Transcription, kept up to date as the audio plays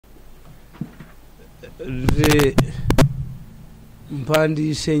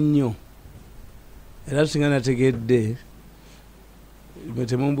mpandiise nnyo era singa nategedde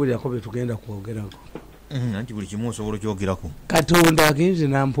betemumbulirako betugenda kwogerako anti buli kimu osobola okyogerako. Katonda agenze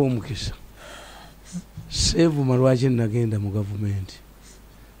nampa omukisa seevuma lwaki nagenda mu gavumenti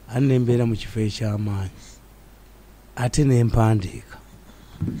ani nembeera mu kifo ekyamaanyi ate nempandiika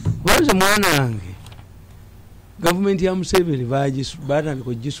kubanze mwana wange gavumenti ya Museveni batandika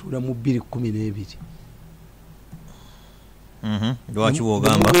ogisuula mu 2012 lwaki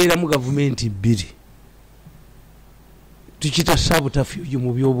wogamba mubeera mu gavumenti 2 tukita subterfuge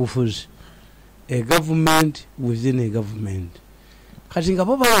mu byobufuzi a government within a government kati nga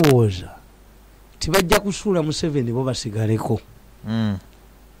bo balowooza tibajja kusuula Museveni bo basigaleko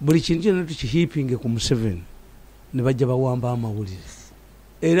buli kintu kyonna tukihipinge ku Museveni ne bajja bawamba amawulire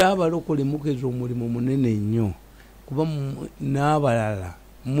era abalokole mukeza omulimu munene nnyo kuba n'abalala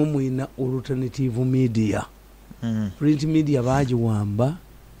mumwina alternative media print media bagiwamba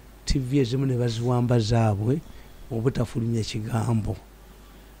TV ezimu ne baziwamba zaabwe obutafulumya kigambo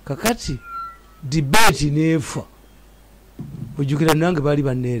kakati debate nefa ojjukira nange baali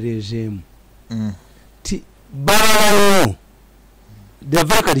baneereezeemu ti balalawo the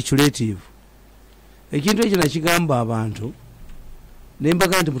calculative ekintu ekyo nakigamba abantu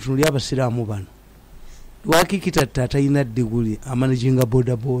nembaga nti mutunuli abasiraamu bano lwakikita tatalina diguli amanaginga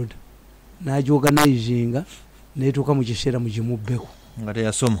boda boda nagiorganizinga netuuka mu kiseera mugimubbeko nga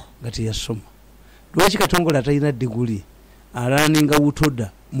teyasoma lwaki Katongola atalina diguli araninga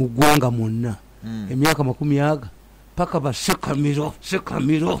wutoda mu ggwanga mwonna emyaka 10 paka basekamiro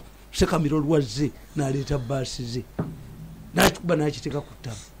lwazze naleeta baasi ze nakikuba nakiteeka ku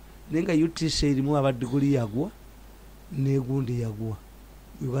ttaba naye nga UTC erimu abadiguli yagwa negundi yagwa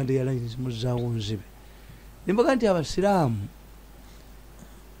Uganda Airlines muzaawo nzibe nembaga nti abasiraamu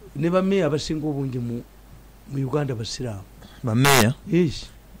ne bameya abasinga obungi mu Uganda basiraamu bameya yes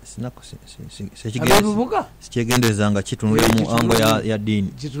sikyegendezanga kitunule mu ango ya dini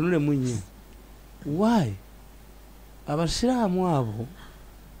kitunule mu nnyo why abasiraamu abo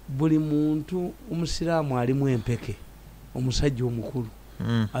buli muntu omusiraamu alimu empeke omusajja omukulu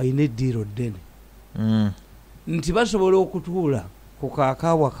ayina eddiiro ddene nti basobola okutuula ku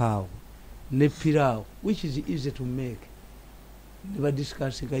kaakaawa kaabwe ne piraawo which is easy to make ne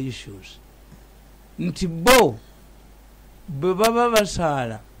badiscussing issues nti bo bwe baba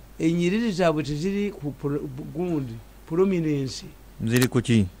basaala enyiriri zaabwe teziri ku gundi prominence ziri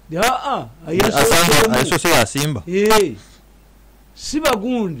kuki ayasose yasimba si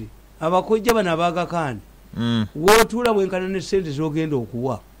bagundi abakojja bano abagakaani wootuula bwenkana ne sente zogenda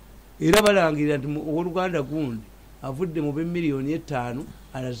okuwa era balangirira nti owooluganda gundi avudde mu b'emiliyoni 5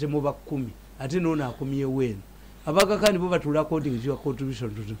 alaze mu ba 10 ate noono akomyewo eno abagakaani bo batuula according to your contribution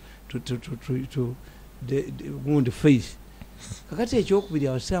to the gundi faith kakati ekyokubiri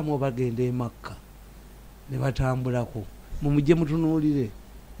abasiraamu bagenda e Makka ne batambulako mumujje mutunuulire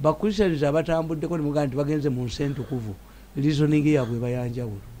bakristians abatambuddeko ne mugamba nti bagenze mu nsi entukuvu reasoning yabwe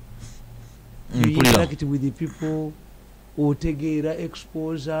bayanjawulo interact with the people otegeera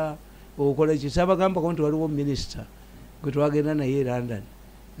exposure okola kisabagambako nti waliwo minister gwe twagenda naye e London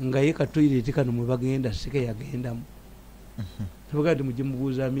nga ye ka toilet kano mwe bagenda sike yagendamu tubaga nti mujje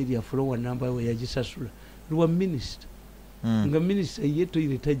mubuuza media floor number we yagisasula luwa minister nga minister ye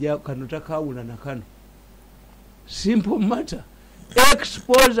toilet ajja kano takawula na kano simple matter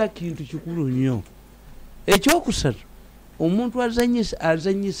exposure kintu kikulu nnyo ekyokusatu omuntu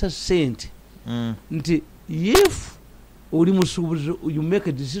azanyisa sente nti if oli musuubuzi you make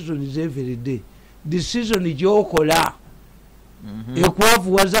a decision every day decision gyokola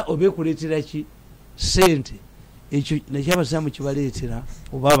ekwavuwaza oba ekuleetera ki sente ekyo nakyabasiraamu kibaleetera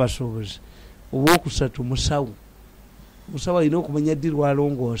oba abasuubuzi obwokusatu musawo alina okumanya ddi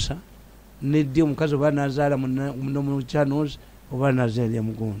lwalongoosa neddi omukazi oba nazaala mu channels oba nazaalya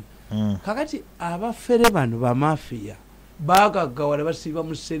mugonda kakati abafere bano bamafiya bagaggawala basiiba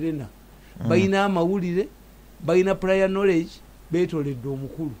mu Serena balina amawulire balina prior knowledge beetoledde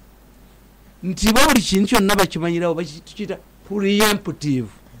omukulu nti ba buli kintu kyonna bakimanyirawo bakiyita preemptive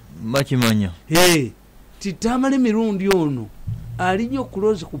bakimanya ti Tamale Mirundi ono alinyo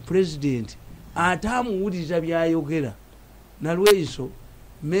close ku president ate amuwuliriza byayogera nalweiso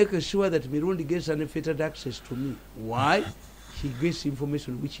make sure that Mirundi gets unfettered access to me. Why? He gets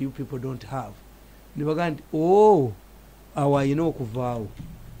information which you people don't have. Nibaga nti awayina okuvaawo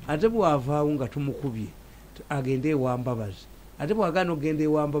ate bw'avaawo nga tumukubye agende ewambabazi ate bw'agaana okugenda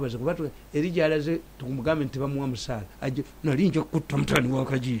ewambabazi kuba eri gy'alaze tumugambe nti bamuwa musaala nali nja kutta mutani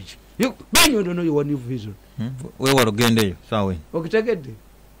wakajiiki banyondo no yowanivu vision weewala ogendeyo saawe okitegedde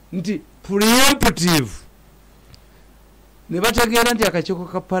nti preemptive ne bategeera nti akakiiko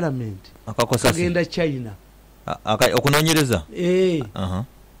ka parliament kagenda China okunonyereza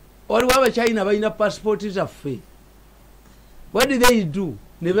waliwo abachina balina passport zaffe. What did they do?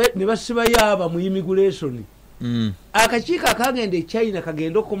 Ne basibayo aba mu immigration. Akakiiko akagenda China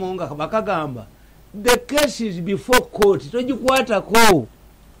kagenda okumonga bakagamba the case is before court togikwatako.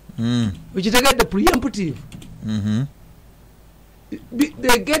 Ukitegedde preemptive.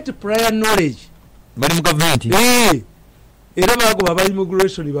 They get prior knowledge. Bali mu government. Era bagoba ba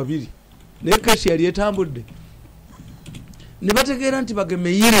immigration babiri. Ne kesi yali etambudde. Ne bategeera nti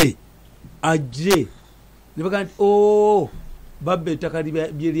bagemeyire ajje. Ne bagamba babbe ettaka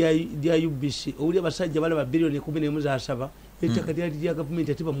lya UBC oli abasajja balaba bilioni 11 zasaba ettaka lya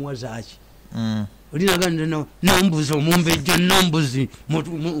gavumenti ati bamuwazaaki. Olina ganda nombuzi omumbejja nombuzi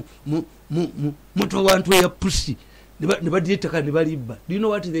mutu wantu ya pusi ne badde ettaka ne balibba. Do you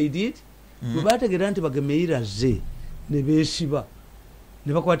know what they did? Bwe bategeera nti bagemeyira ze ne beesiba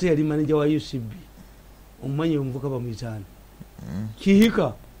ne bakwata yali manager wa UCB omumanyi omuvuka bamuyitaani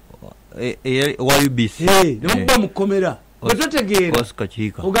Kihika wa UBC ne bamuba mu kkomera. Bwetotegeera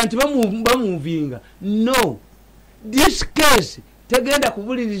oga nti bamuvinga. No, this case tegenda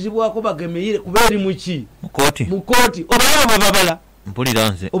kubulirizibwako bagemeyire kuba eri muki mu kooti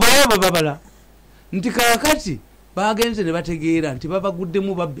obalaba babala nti kakati bagenze ne bategeera nti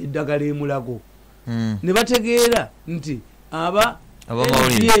babaguddemu babba eddagala emulago. Ne bategeera nti aba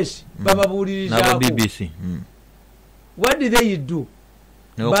NBS bababuulirizaako. What did they do?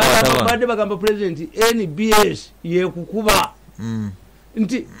 Badde bagamba president NBS yekukuba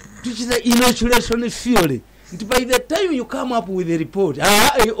nti tukiza inoculation theory nti by the time you come up with a report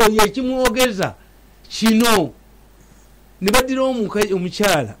oyekimwogeza kino. Ne baddira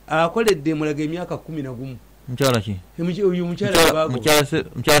omukyala akoledde emulaga emyaka 11. Mchala ki? Uyu mchala bago.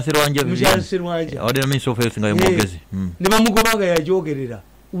 Mchala Serwanja. Mchala Serwanja. Order Minister of Health nga yamwogezi. Ne bamugobaga yajogerera.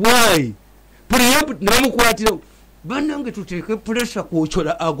 Why? Preempt ne bamukwatira. Banange tuteeke pressure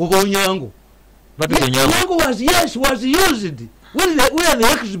kuochola agoba Onyango. But Onyango was used. Where are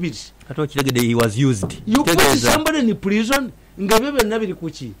the exhibits? Kato kitegede he was used. You put somebody in prison ngabebe nabiri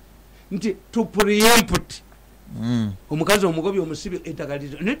kuki. Nti to preempt. Omukazi omugobi omusibe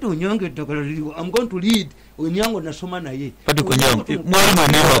etakalizo neto Onyango etakalizo. I'm going to lead Onyango nasoma naye. Pati Onyango mwana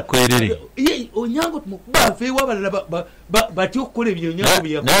newa kwerere. Onyango tumukuba fewa balaba bati okole byo Onyango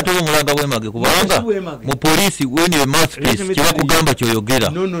bya. Na to mulanga wemage kubanga mu police when you mouthpiece kiba kugamba kyoyogera.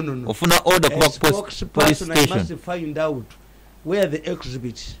 No. Ofuna order kuba police station. I must find out where the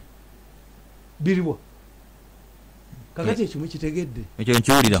exhibits biriwo. Kakati ekimu kitegedde. Ekyo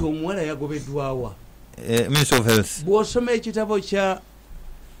nkiwulira. Omuwala yagobeddwawa. Minister of Health. Bw'osoma ekitabo kya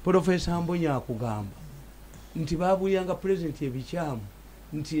Professor Mbonya akugamba nti babuyanga president ebikyamu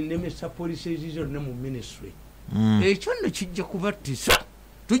nti nemesa police ezizo ne mu ministry. Ekyo nno kijja kubattisa.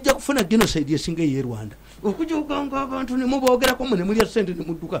 Tujja kufuna genocide esinga ye Rwanda. Okujja okugamba abantu ne mubogerako ne mulya sente ne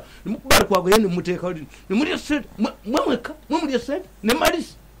mudduka ne mukubala kwagwe ne muteeka ne mulya sente mwemweka mulya sente ne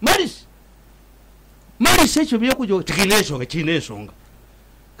malis ekyo byokujja tikina ensonga.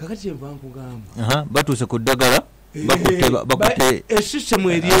 Kakati enva nkugamba batuse ku ddagala bakutte esystem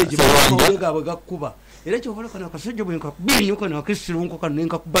eryeje bawega bagakuba era kyovala kana akasajja bwenka binyuka na akisirunko kana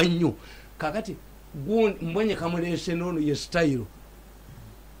nenka kuba nnyo. Kakati mbonye kamulese nono ye style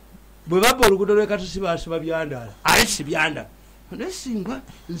bwe baba olugudo lwekatusi basiba byandala alisi byandala nesinga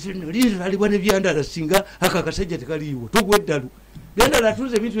nzino linda ali bwane byandala singa akakasajja tekaliwo tugweddalu byandala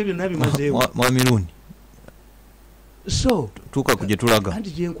tuze bintu ebyo nabimazeewo mwa mirundi. So tuka kuje tulaga anti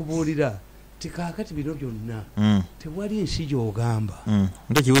je nkubuulira tikakati bino byonna tewali ensi gy'ogamba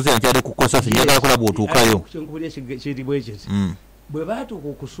ntekibuze nkyali kukosa sinjagala kulaba otuukayo kyenkubuulira kiri bwekiti bwe baatuuka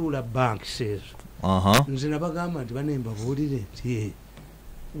okusuula banks ezo nze nabagamba nti bane mbabuulire nti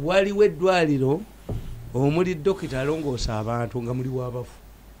waliwo eddwaliro omuli dokita alongoosa abantu nga muli waabafu.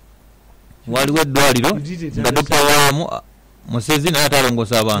 Waliwo eddwaliro nga dokita waamu musezi naye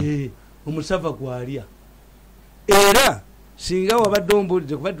atalongoosa abantu. Omusava gwalya era singa wabadde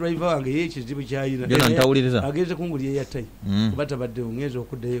ombulidde kuba driver wange ye ekizibu kyayina agenze kungulya eyatayi kuba tabadde ongeza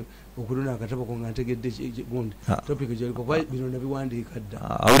okuddayo okuluna akatabo ko nga ntegedde gundi topic gyoliko bino nabiwandiika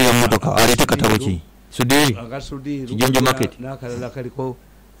dda. Awulira emmotoka aleete katabo ki Sudiri Kijonjo market n'akalala kaliko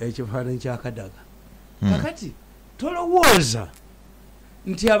ekifaananyi kyakadaga. Kakati tolowooza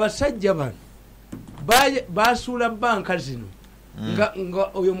nti abasajja bano basuula banka zino nga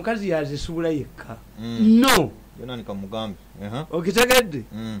oyo mukazi yazisuula yekka. No. Okitegedde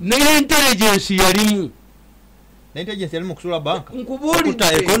ne intelligence yalimu. Intelligence yalimu kusula banka. Nkubuulidde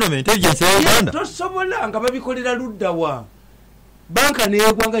economy intelligence ya Uganda. Tosobola nga babikolera luddawa. banka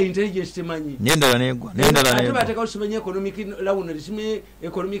negwa nga intelligence temanyi nendala negwa ate bateka usimenye economic launa lisime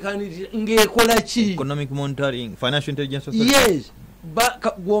economic and ngekola ki economic monitoring financial intelligence society yes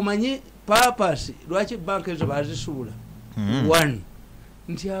gwomanyi purpose lwaki banka ezo bazisuula one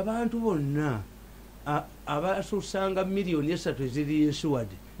nti abantu bonna abasusanga miliyoni 3 eziri esuwad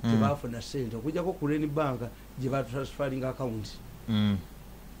tebafuna sente okujjako kuleni banka gye batransferring account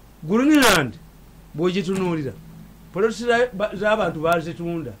Greenland bwogitunuulira poloti z'abantu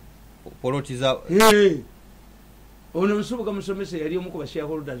bazitunda poloti za ono Nsubuga musomesa yali omu ku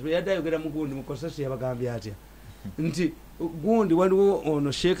bashareholders bwe yadde ayogera mu gundi mukosasi yabagambye atya nti gundi waliwo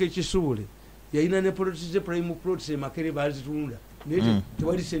ono Sheikh Kisuule yalina ne poloti ze prime plots e Makere bazitunda naye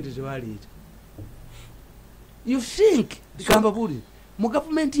tewali sente zebaleeta. You think kamba buli mu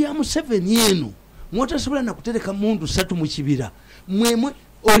government ya Museveni eno mwotasobola na kutereka mundu 3 mu kibira mwemwe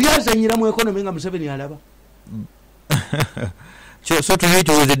oliazanyira mu economy nga Museveni alaba so to it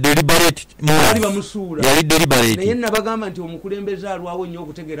was a deliberate ali bamusuula yali deliberate naye nabagamba nti omukulembeze alwawo nnyo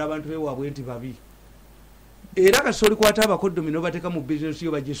okutegeera abantu bewaabwe nti babi era kasoli kwata abakoddomi nobateka mu business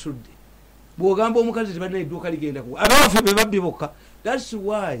yo bagisudde bwogamba omukazi tebalina edduuka ligenda ku abawafe be babbi bokka. That's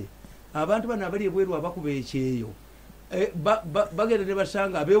why abantu bano abali ebweru abakuba ekyeyo bagenda ne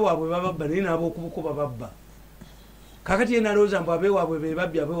basanga abewaabwe bababba naye n'ab'okubukuba babba. Kakati yena alowooza mbu abewaabwe be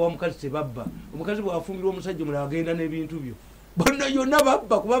babbi abewa omukazi tebabba. Omukazi bw'afumbirwa omusajja mulala agenda n'ebintu byo bonna yonna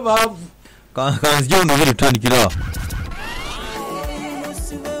babba kuba baavu. kanzija ono biri tutandikira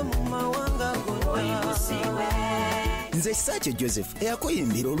nze Sache Joseph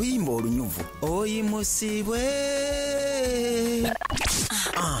eyakuyimbira oluyimba olunyuvu oyimusibwe.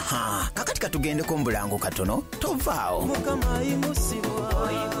 Aha, kakati katugendeko mbulango katono tovaawo mukama oyimusibwe.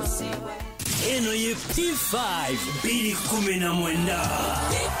 Eno ye P5 2019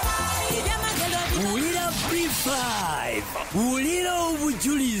 Ulira P5 ulira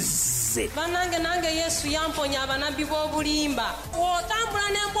obujulizi nange Yesu yamponya abanabi b'obulimba otambula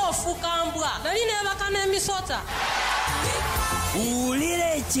n'embofu kambwa nali nebaka n'emisota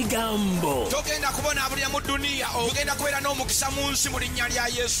ulira ekigambo togenda kubona abulira mu dunia ogenda kubeera n'omukisa mu nsi mu linnya lya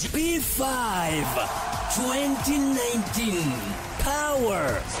Yesu. P5 2019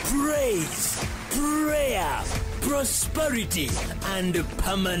 power, praise, prayer, prosperity and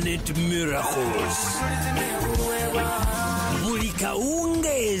permanent miracles. Bulika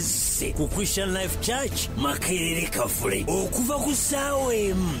ungeze ku Christian Life Church Makerere Kafule okuva ku saawa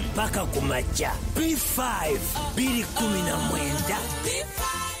mpaka ku majja. P5 2019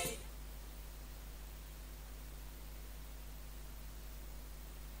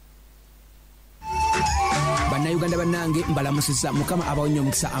 Uganda banange mbalamusiza mukama abawonyo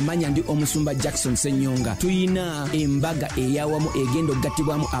omukisa amanya ndi omusumba Jackson Senyonga. Tuyina embaga eyawamu egendo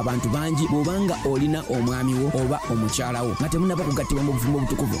gatibwamu abantu bangi bobanga olina omwami wo oba omukyalawo nga temunaba kugattibwa mu buvumo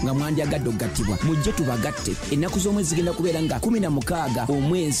butukuvu nga mwandyagadde okugattibwa mujje tubagatte. Ennaku z'omwezi zigenda kubeera nga 16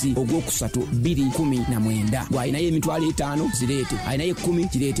 omwezi ogwokusatu 2019. Gwalinayo emitwalo 5 zireete, alinayo 10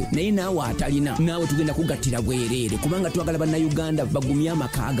 kireete, naye naawe atalina naawe tugenda kugattira bwereere kubanga twagala bannayuganda bagumye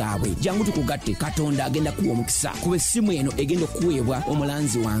amaka gaabwe. Jangu tukugatte, Katonda agenda kuwa omukisa. Kuba essimu eno egenda okuweebwa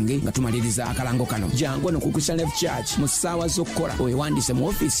omulanzi wange nga tumaliriza akalango kano. Jangu wano ku Christian Life Church mu ssaawa z'okukola owewandiise mu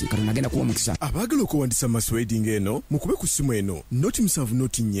ofiisi Katonda agenda kuwa omukisa. Abaagala okuwandiisa masweeding eno mukube ku ssimu eno noti 7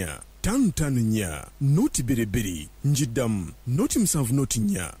 noti 4 554 noti 22 njiddamu noti 7 noti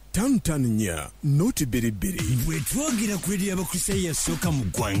 4 554 noti 22. bwe twogera ku eri abakristaayo yasooka mu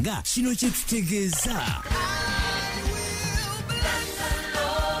ggwanga kino kye tutegeeza.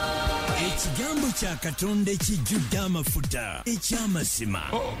 Ekigambo kya Katonda ekijjudde amafuta eky'amazima.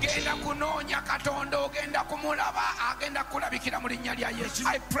 Ogenda kunoonya Katonda, ogenda kumulaba, agenda kulabikira mu linnya lya Yesu.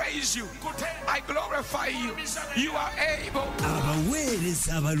 I praise you. I glorify you. You are able.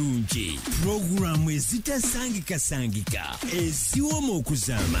 Abaweereza abalungi, puroguramu ezitasangikasangika eziwooma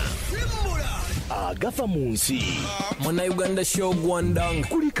okuzaama. Agafa mu nsi Munnayuganda show gwandanga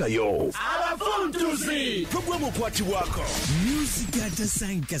kulikayo abafuntuzi puroguramu okwatibwako music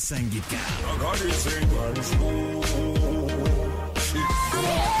atasangikasangika.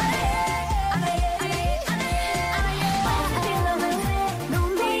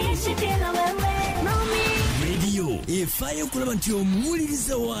 Radio efaayo okulaba nti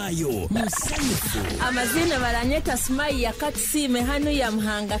omuwuliriza waayo musanyufu. amazina baranyeta Smai ya Katsime hano ya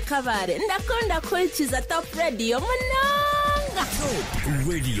Mhanga Kabare ndakonda kwikiza Top Radio munanga.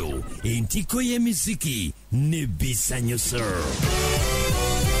 Top Radio entiko y'emiziki ne bisanyoso.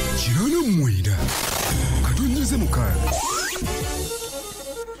 Kirana mwenda katonyeze mukaaga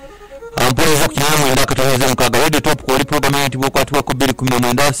ampoza ku kinana mwenda katonyeze mukaaga. Radio Top Quality program enti bwokwatibwa ku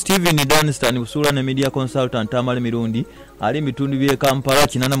 219 Steven Danstan Busula ne media consultant Tamale Mirundi ali bitundu bye Kampala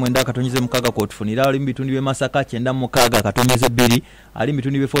 89 katonyeze mukaga kotufunira ali bitundu bye Masaka 96 katonyeze 2 ali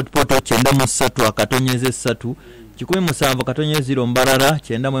bitundu bye Fort Portal 93 akatonyeze 3 17 katonyeze 0 Mbarara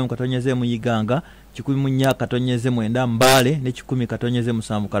 91 katonyeze mu Iganga 14 katonyeze 9 Mbale ne 10 katonyeze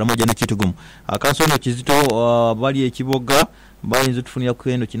 7 Karamoja ne Kitugumu akasono kizito bali ekiboga bayinza tufunira ku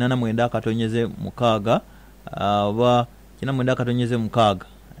eno 89 katonyeze mukaga oba 89 katonyeze mukaga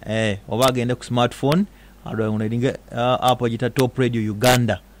oba agende ku smartphone ado unalinga app ajita Top Radio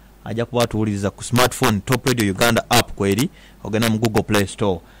Uganda aja kubatuuliza ku smartphone Top Radio Uganda app kweri ogenda mu Google Play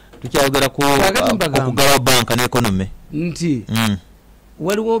Store tukyayogera ku okugala bank ne economy nti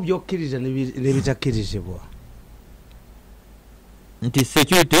waliwo byokkiriza nebitakirizibwa nti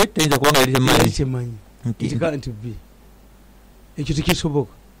security tayinza kubanga temanyi nti can't be ekyo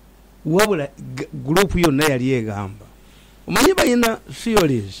tekisoboka wabula group yonna yali egamba omanyi bayina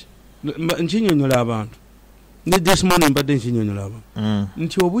theories nkinyonyola abantu ne this morning mbadde nkinyonyola abantu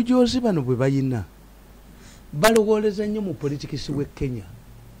nti obujozi bano bwe bayina balowoleza nnyo mu politics w'e Kenya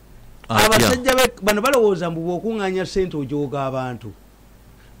abasajja bano balowooza mbu bw'okuŋŋaanya ssente ojooga abantu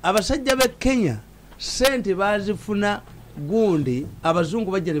abasajja b'e Kenya ssente bazifuna gundi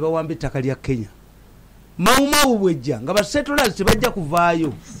abazungu bajja ne bawamba ettaka lya Kenya maumawu bwejja nga ba settlers tebajja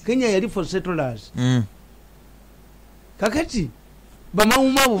kuvaayo Kenya yali for settlers kakati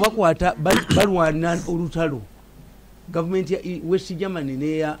bamaumawu bakwata balwana olutalo government ya West Germany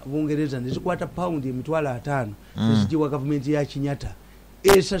neya Bungereza nezikwata pound emitwalo 5 nezijiwa government ya Kinyata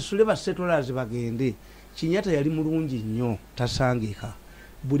esasule ba settlers bagende Kinyata yali mulungi nnyo tasangika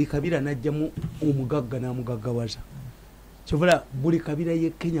buli kabira najjamu omugagga na mugaggawaza kyovula buli kabira ye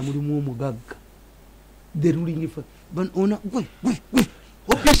Kenya mulimu omugagga the ruling if ona gwe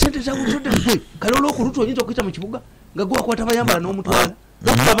opesente za utote gwe kalolo ku luto nyinza okuyita mu kibuga nga gwa kwata bayambala n'omutwala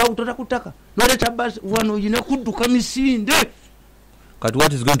bakaba utota kutaka noleta basi wano yina kudduka misinde kati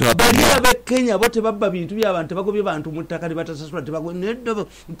what is going to happen bali Kenya bote babba bintu by'abantu bagobye bantu mu ttaka libatasasula tebago neddo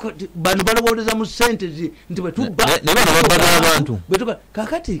bano balowoleza mu sente nti bwe tubba ne bano babba abantu betuka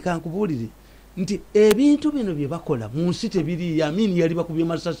kakati kankubulire nti ebintu bino bye bakola mu nsi tebiri yamini yali bakubye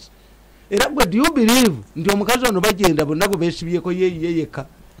masasi era gwe do you believe nti omukazi ono bagenda bonna gwe beesibyeko yeyeka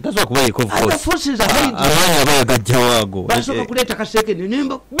ndazo kubayeko of course forces are hiding abaya gajjawago basoka kuleta kaseke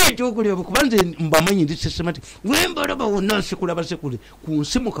nemba bejo kulya kubanze mbamanyi ndi systematic wemba laba wonna sekula basekule ku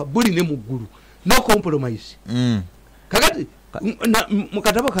nsimu kabuli ne muggulu no compromise kakati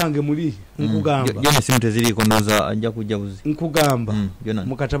mukatabo kange muli nkugamba jona simu teziri konoza anja kujja buzi nkugamba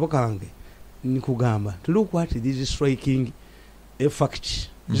mukatabo kange nkugamba to look what this striking a fact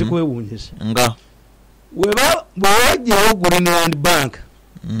zikwewunyesa nga weba bwajja Greenland Bank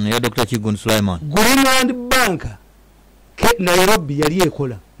ya Dr. Chigun Sulaiman Greenland Bank Nairobi yali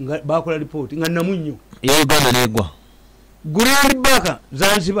ekola nga bakola report nga namunyo ya Uganda negwa Greenland Bank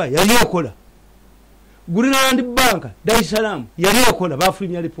Zanzibar yali ekola Greenland Bank Dar es Salaam yali ekola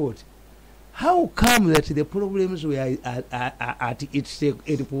bafulumya report. How come that the problems were at its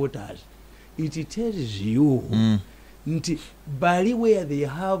headquarters? It tells you bali where they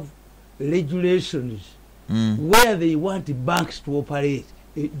have regulations where they want banks to operate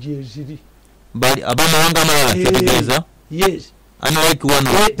JZD bali abana wanga malala tetegeza yes unlike one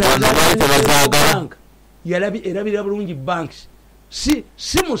bank erabira bulungi banks si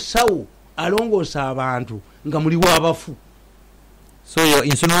musawo alongosa abantu nga muli wabafu. So you're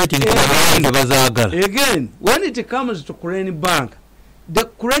insinuating again when it comes to Kurani Bank, the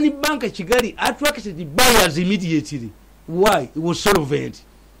Kurani Bank Kigali attracted the buyers immediately. Why? It was solvent.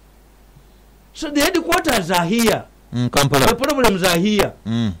 So the headquarters are here. Kampala. The problems are here.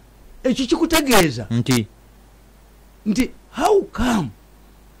 Ekyo kikutegeeza nti how come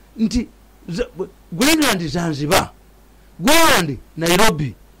nti Greenland Zanzibar, Greenland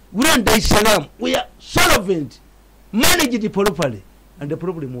Nairobi, Greenland Dar es Salaam, we are solvent, managed properly, and the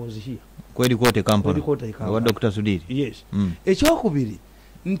problem was here. Kweli kote Kampala. Wa Dr. Sudiri. Yes. Ekyokubiri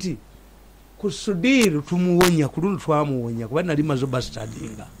nti ku Sudiri tumuwonya kululu twamuwonya kuba nali mazo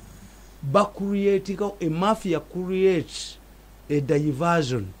bastardinga. Ba creating a mafia creates a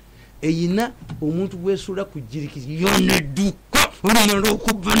diversion. Eyina omuntu gwesula kujirikiri yoneduka olumalo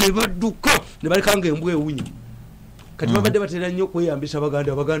okuba ne badduka ne balikanga embwe ewunyi kati babadde batera nnyo kweyambisa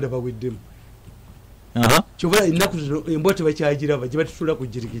abaganda baweddemu kyobala ennaku zino embwa tebakyagiraba gye batusula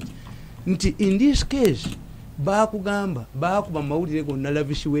kujirikiri nti in this case bakugamba bakuba mawulire gonna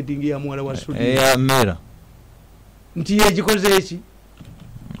lavish wedding ya mwala wa Sudi ya mera nti yegikoze eki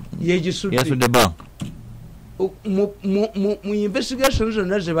yegisudde yasudde bank mu investigation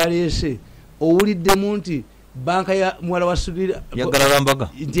zonna ze baleese owuliddemu nti banka ya mwala wa Sudira yagala mbaga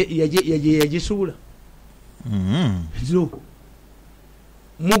yagisuula zo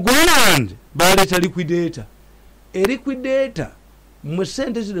mu Goland baleta liquidator liquidator mu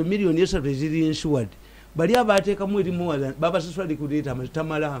sente zino millioni esatu eziri insured bali abateeka mu erimu babasasula liquidator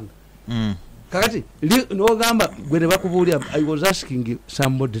amatamalanga kakati nogamba gwe ne bakubuulira I was asking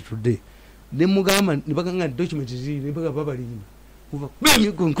somebody today ne mugamba ne baganga document ziri ne baga babalima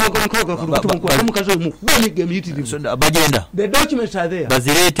the documents are there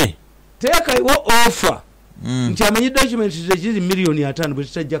bazirete teeka iwo offer nti amanyi documents ziri millioni 5 bwe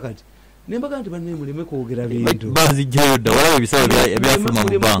zitajja kati nembaga nti banne muleme kwogera bintu bazijjayo dda walawo ebisawo ebyafuluma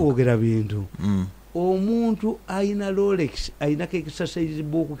mu banka kwogera bintu omuntu ayina Rolex ayinako exercise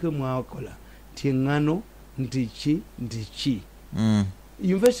book ke mwakola nti eŋŋano nti ki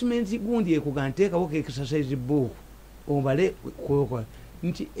investment gundi ekuga nteekawo ke exercise book obale kwokola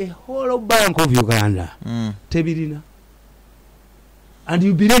nti a whole bank of Uganda tebirina and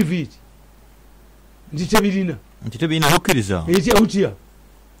you believe it nti tebirina hokkiriza utya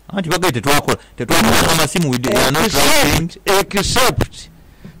anti bagaite twakola amasimu we are not except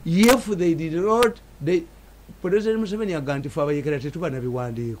if they did not they President Museveni aganti fa abayekera tetuba na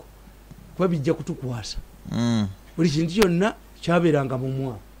biwandiiko kuba bijja kutukwasa buli kintu kyonna kyabeeranga mu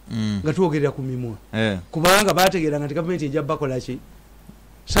mwa nga twogerera ku mimwa kubanga bategeranga nti gavumenti ejja bakola ki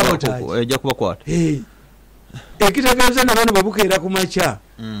sabotage ejja kubakwata ekitegeeza nabano babukeera ku makya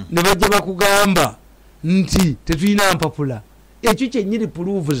ne bajja bakugamba nti tetulina mpapula ekyo kyennyini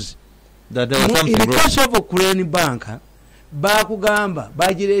proves in case of Ukraine bank bakugamba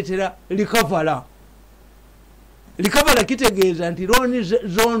bagireetera likavala kitegeeza nti looni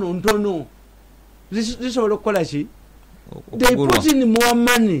zono ntono zisobola okukola ki they put in more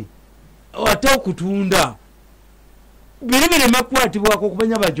money ate okutunda biri makwatibwako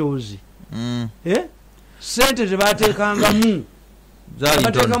okumanya bajozi sente zebateekangamu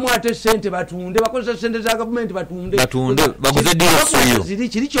bateekamu ate sente batunde bakozesa sente za gavumenti batunde baguze diyo ziri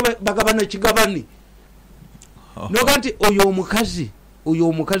kiri kyo bagabana kigabani noga nti oyo omukazi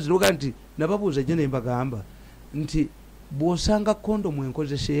noga nti nababuuza gye nembagamba nti bw'osanga kondomu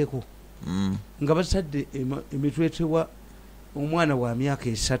enkozeseeko nga basadde emitwetwe omwana wa myaka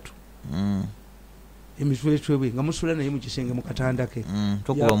 3 emitwetwe nga musula naye mu kisenge mu katanda ke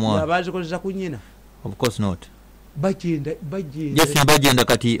yabazikozesa ku nnyina of course not bagenda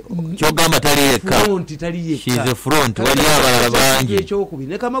kati kyogamba tali yekka front wali abalala bangi ekyokubi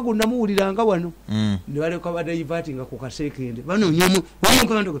ne Kamagu namuwuliranga wano ne baleka badaivatinga ku kasekende banonyamu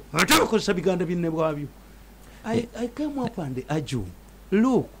wamuganda ate bakozesa biganda binne bwabyo I came up and argue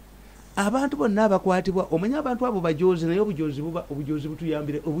look abantu bonna abakwatibwa omanya abantu abo bajozi naye obujozi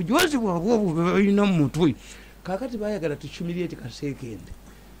butuyambire obujozi bwabwe mu mutwe kakati bayagala tuchumiliate kasekende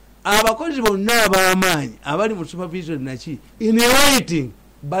abakozi bonna ab'amaanyi abali mu supervision naki in writing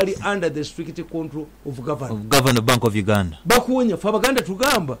bali under the strict control of governor Bank of Uganda bakuwonya fa Baganda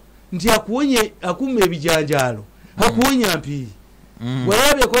tugamba nti akuwonye akumme ebijanjalo akuwonya mpiri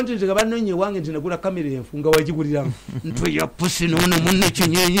walabe content gabanonye wange nti nagula kamera enfunga wajiguliramu ntwe ya pusi nono munne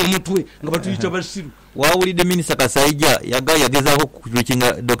kinyenye mutwe nga batuyita basiru wawulidde Minister Kasaija yagezaako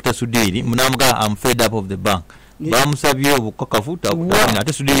kukikinga Dr. Sudiri munamuga am fed up of the bank bamusabye obukakafu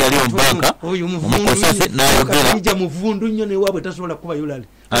ate Sudiri yali omubanka omukosase n'ayogera ija muvundu nnyo newaabwe tasobola kuba yulali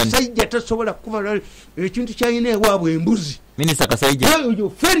Kasaija tasobola kuba yulali ekintu kyayina ewaabwe embuzi Minister Kasaija oyo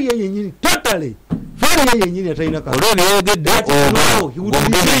feri yenyini totally feri yenyini atayina ka olwo yogedde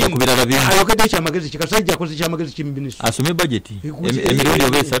kubirala bingi ayogedde kyamagezi kikasaija akoze kyamagezi kimbinisi asome budget emirundi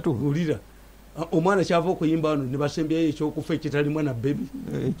oba 3 ulira omwana kyava okuyimba wano ne basembyayo ekyokufa ekitali mwana baby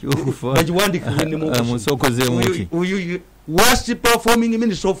ekyokufa bagiwandikire ne musokoze muki worst performing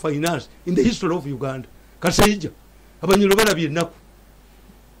minister of finance in the history of Uganda Kasaija abanyolo balabye ennaku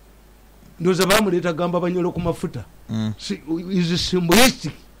ndoza bamuleeta gamba abanyolo ku mafuta is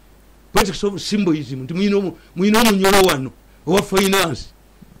symbolistic politics of symbolism nti mwino omunyolo wano owa finance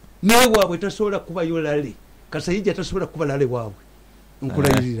naye waabwe tasobola kuba yolale Kasaija tasobola kuba lale waabwe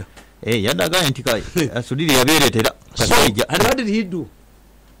nkulayirira yadaga nti Sudiri yabeeretera Kasaija and what did he do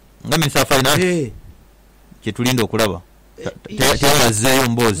nga Minister of Finance kyetulinda okulaba teyalazeeyo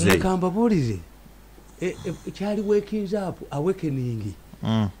mboozi nekamba buulire kyali waking up awakening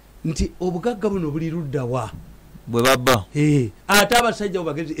nti obugagga buno buli luddawa bwe babba ate abasajja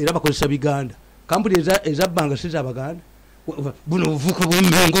bubagezi era bakozesa biganda kampuni ezabbanga si zabaganda buno obuvuka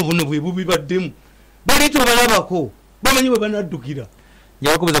bw'emmengo buno bwe bubibaddemu baliito balabako bamanyi bwe banaddukira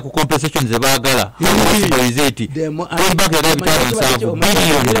yabakubiza ku compensation ze baagala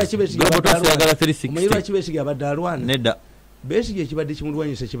Besigye ekibadde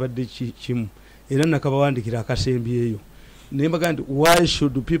kimulwanyisa kibadde kimu era nakabawandikira akasembyeyo nembaga nti why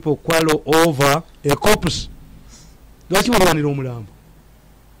should people quarrel over a corpse lwaki mulwanira omulambo.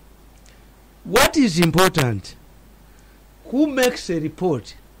 What is important, who makes a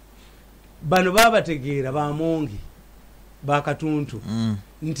report? Bano babategeera bamongi bakatuntu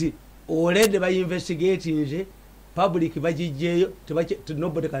nti already by investigating public bajijeyo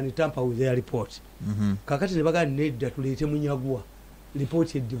nobody can tamper with their report. Kakati nebaga nedda tulete munyagwa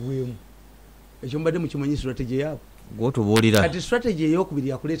report edibwemu ekyo mbadde mukimanyi strategy yabo gwotubuulira kati strategy eyokubiri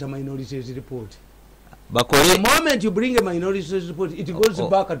yakuleeta minorities report. bakole The moment you bring a minority report, it goes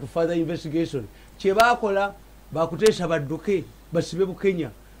back to further investigation. Chebakola bakuteesha badduke basibe bu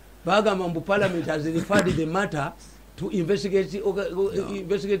Kenya bagamba mbu parliament has referred the matter to investigative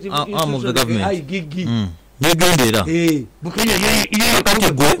arm of the government. Gigi yegendera bu Kenya ye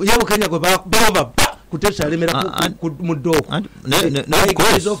bu Kenya baba kuteesha lemera mu doko.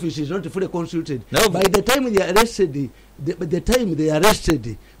 His office is not fully consulted. By the time they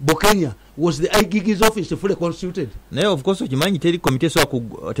arrested Bukenya, was the IGG's office fully consulted? No, of course, okimanyi teri committee so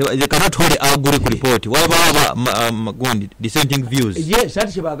they cannot hold agree ku report. Waba magundi dissenting views. Yes,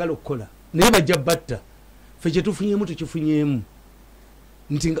 ati kyebagala okukola. Naye bajja batta. Ffe kye tufunyemu tukifunyemu.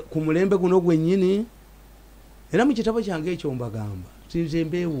 Nti ku mulembe guno gwennyini era mu kitabo kyange ekyo mbagamba sinze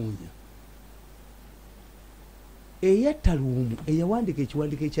mbeewuunya. Eyataluumu eyawandika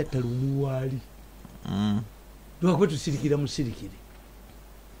ekiwandiko ekyattaluumu waali. Lwakwe tusirikira musirikire.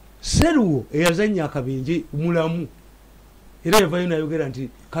 Seruwo eyazanya akabenje mulamu era yavayo nayogera nti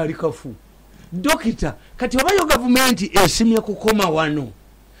kali kafu. Dokita kati wabayo gavumenti esimye kukoma wano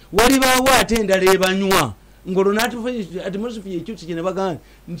walibaawo ate endala ebanywa ngolo atmosphere ekyuti kye ne bagamba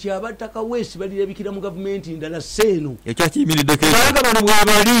nti abataka wesi balirabikira mu gavumenti ndala seeno ekyakiyimiridde baga bano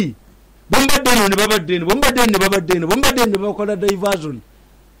bwebali bombadde ne babadde ne bakola diversion.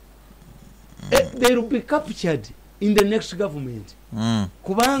 They will be captured in the next government.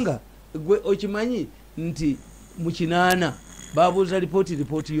 Kubanga gwe okimanyi nti mu kinaana babuuza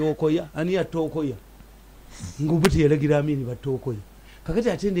ripoti yokoya ani yatokoya ngubuti yalagira amini batokoya kakati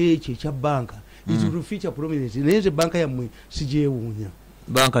atende ekyo ekya banka it will feature prominent neze banka yammwe sijeewuunya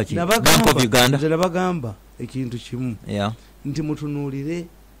banka ki Bank of Uganda nze nabagamba ekintu kimu nti mutunuulire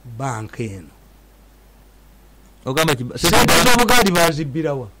banka eno ogamba sente z'obugaali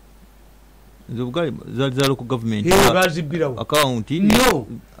bazibbirawa zobugali zalizalo ku government bazibirawo account no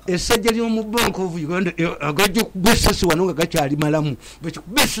esajja lyomu Bank of Uganda agajja kubesasi wano nga gakyali malamu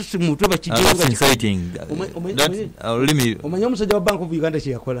bakubesasi mutwe bakijenga omanya omusajja wa Bank of Uganda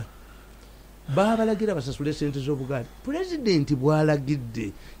kye yakola babalagira basasule sente z'obugaali. President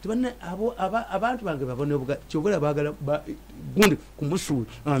bwalagidde tibanne abantu bange babone obugaali kyogola bagala gundi kumusuula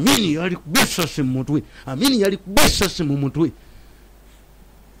amini yali kubesasi mu mutwe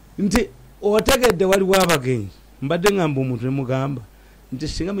nti otegedde waliwo abagenyi mbadde ngamba omuntu nemugamba nti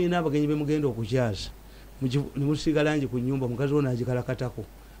singa mulina abagenyi bemugenda okukyaza nemusiiga langi ku nyumba mukazi wo nagikalakatako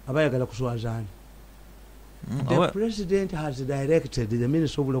aba yagala kuswazaani. The president has directed the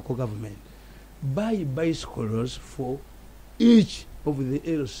minister of local government buy bicycles for each of the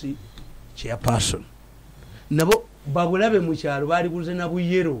LC chairperson. Nabo babulabe mu kyalo bali kuze na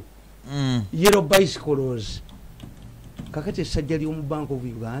buyero yellow bicycles. Kakati esajja ly'omu Bank of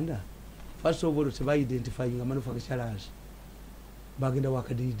Uganda first of all teba identifying manufacturers bagenda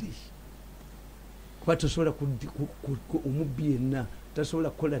wakadidi kwa tosobola omubbi yenna tasobola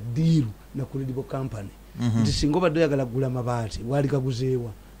kukola deal na credible company nti singa obadde oyagala kugula amabaati wali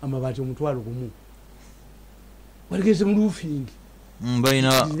gaguzeewa amabaati omutwalo gumu waligeze mu roofing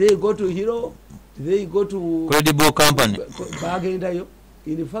they go to Hero, they go to credible company bagendayo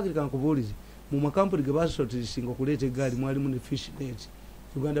in fact kankubuulize mu makampuni ge basotisinga okuleeta eggaali mwalimu ne fishnet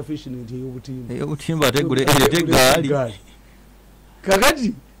Uganda fishnet eyobutimba tegulete eggaali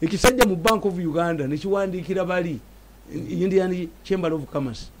kakati ekisajja mu Bank of Uganda nekiwandiikira bali Indian Chamber of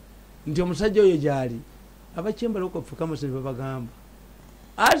Commerce nti omusajja oyo gyali aba Chamber of Commerce ne babagamba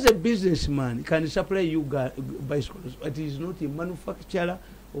as a businessman can supply you bicycles but he is not a manufacturer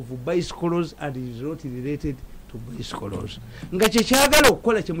of bicycles and he is not related to bicycles nga kyekyagala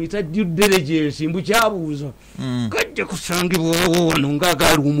okukola kyemuyita due diligence mbu kyabuuza kajja kusangibwawo wano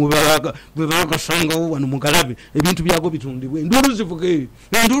ngaagali omubaga bwe bagasangawo wano mugalabe ebintu byago bitundibwe enduulu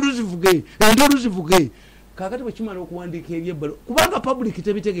zivuge kakati bwekimala okuwandiika ebyebbalo kubanga public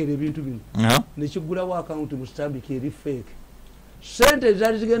tebitegeera ebintu bino nekigulawo akawunti mu Stanbic eri fake sente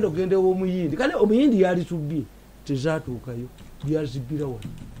ezaali zigenda okugenda ew'omuyindi kale omuyindi yali tubbye tezaatuukayo byazibbira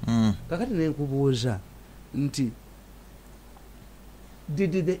wano kakati nenkubuuza nti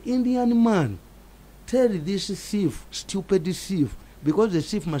did the Indian man tell this thief, stupid thief, because the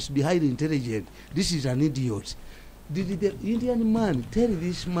chief must be highly intelligent. This is an idiot. Did the Indian man tell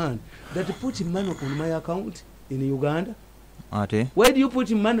this man that put money on my account in Uganda? Why do you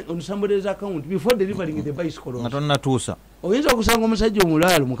put money on somebody's account before delivering the bicycle? Oyinza okusanga omusajja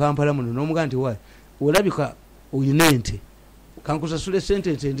omulaalo mu Kampala muno n'omugaa nti wayi olabika oyina ente kankusasule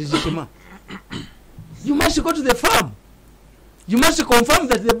sentence endizikima. You must go to the farm. You must confirm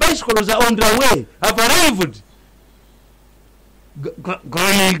that the bicycles are on their way, have arrived.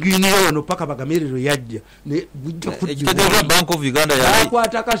 Gano paka bagamiriro yajja ne bujja kujja Bank of Uganda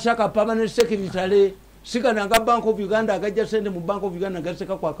yakwata kashaka permanent secretary sikananga Bank of Uganda agajja sende mu Bank of Uganda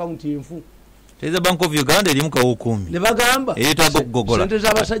gaseka ku account yenfu. Teza Bank of Uganda eri mukawo 10 ne bagamba gogola sente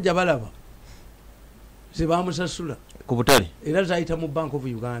z'abasajja balaba zibamusasula ku butale era zayita mu Bank of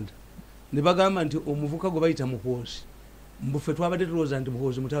Uganda ne bagamba nti omuvuka gwe bayita muhoozi mbufe twabadde tulowooza nti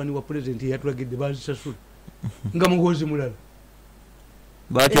muhoozi mutawani wa president yatulagidde bazisasula nga muhoozi mulala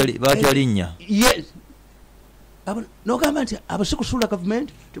batyalinnya. Yes. Nogamba nti abasikusula government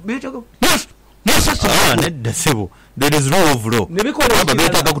nedda sebo there is rule of law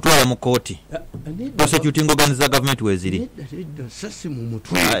beetaaga kutwala mu kooti prosecuting organiza government weziri sasi mu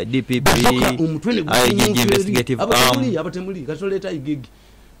mutwe DPP IGG investigative arm abatemuli kasoleta igigi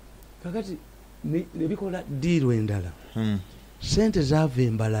kakati ne bikola deal endala sente zava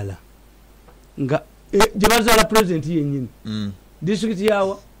embalala nga gye bazala president yennyini district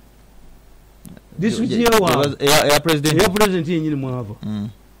yawa ya president yennyini mwava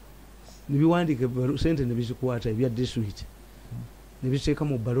nibiwandike sente nebisikwata ebya district nebiteeka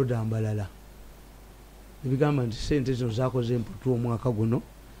mu baloda mbalala nebigamba nti sente zo zakoze emputu omwaka guno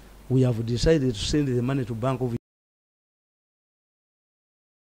we have decided to send the money to Bank of